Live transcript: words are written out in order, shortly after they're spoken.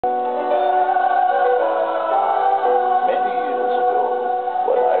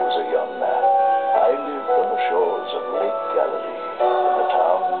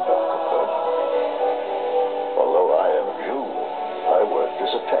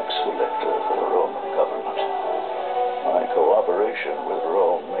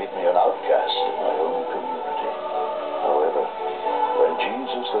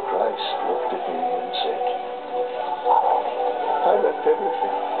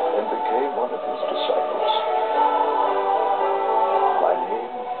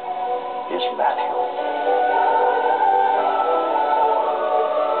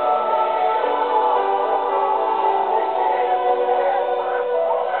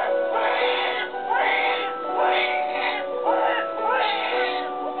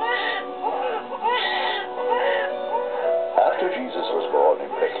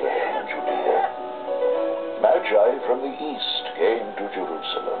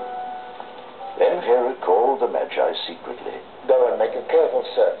Herod called the Magi secretly. Go and make a careful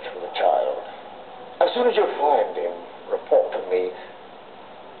search for the child. As soon as you find him, report to me,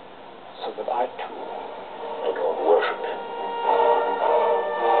 so that I too may go and worship him.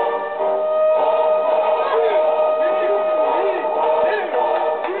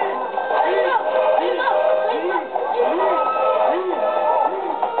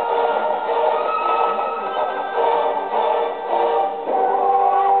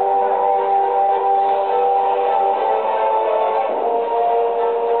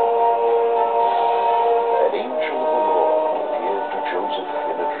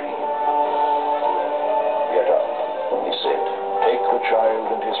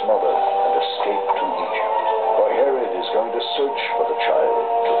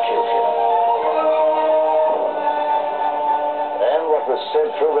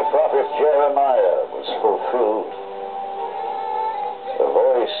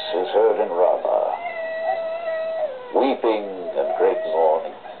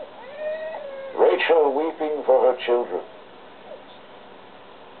 Children,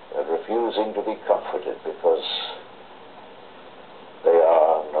 and refusing to be comforted because they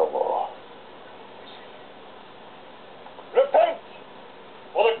are no more. Repent,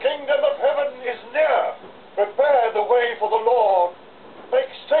 for the kingdom of heaven is near. Prepare the way for the Lord.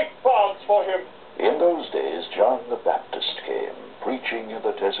 Make straight paths for him. In those days, John the Baptist came, preaching in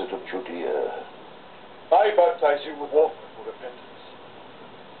the desert of Judea. I baptize you with water for repentance,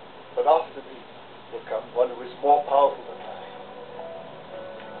 but after me will come one who is more powerful than I,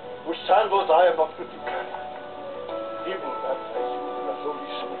 whose sandals I am not fit to carry. He will baptize you with the Holy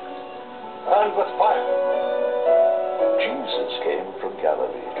Spirit and with fire. Jesus came from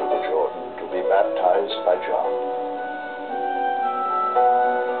Galilee to the Jordan to be baptized by John.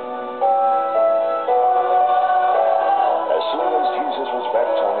 As soon as Jesus was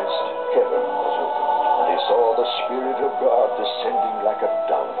baptized, heaven was opened, and he saw the Spirit of God descending like a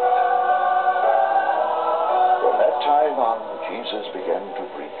dove. Time on, Jesus began to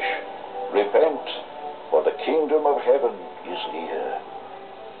preach, "Repent, for the kingdom of heaven is near."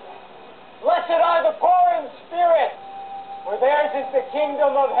 Blessed are the poor in spirit, for theirs is the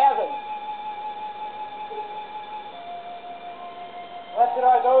kingdom of heaven. Blessed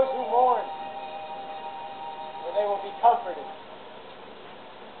are those who mourn, for they will be comforted.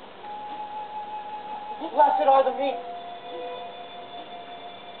 Blessed are the meek,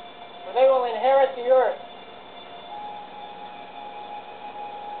 for they will inherit the earth.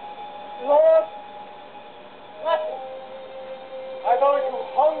 Lord, blessed are those who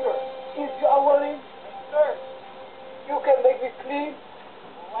hunger. If you are willing and thirst, you can make me clean.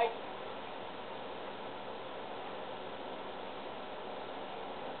 Like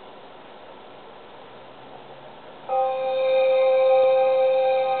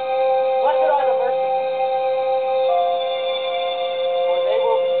blessed are the merciful, for they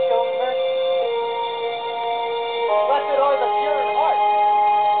will be shown mercy. Blessed are the pure in heart,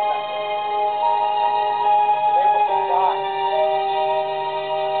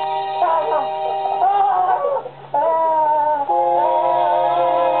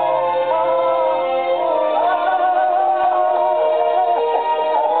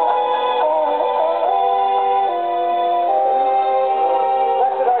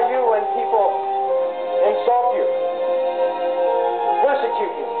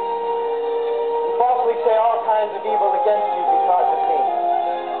 of evil against you because of me.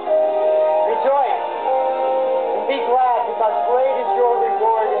 Rejoice and be glad, because great is your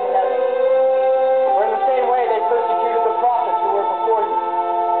reward in heaven. For in the same way they persecuted the prophets who were before you.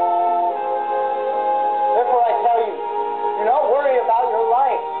 Therefore I tell you, do not worry about your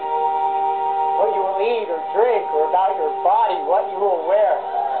life, what you will eat or drink, or about your body, what you will wear.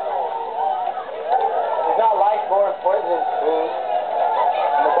 Is not life more important than food,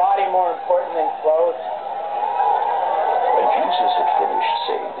 and the body more important than clothes? When Jesus had finished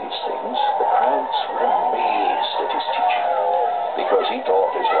saying these things, the crowds were amazed at his teaching, because he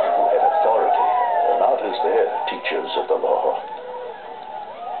taught as one who had authority, and not as their teachers of the law.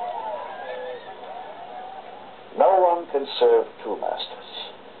 No one can serve two masters.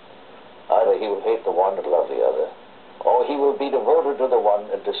 Either he will hate the one and love the other, or he will be devoted to the one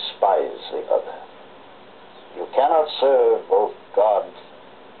and despise the other. You cannot serve both God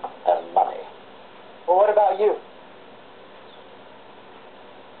and money. Well, what about you?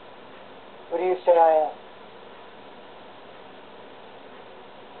 What do you say I am?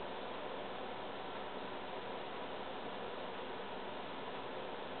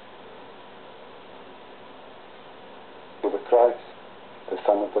 The Christ, the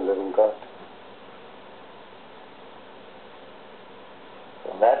Son of the living God.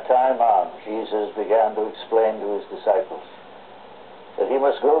 From that time on, Jesus began to explain to his disciples that he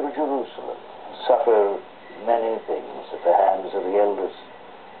must go to Jerusalem and suffer many things at the hands of the elders,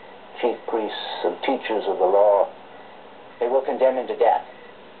 chief priests, and teachers of the law. They will condemn him to death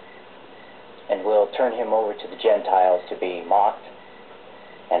and will turn him over to the Gentiles to be mocked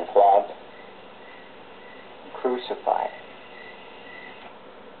and flogged and crucified.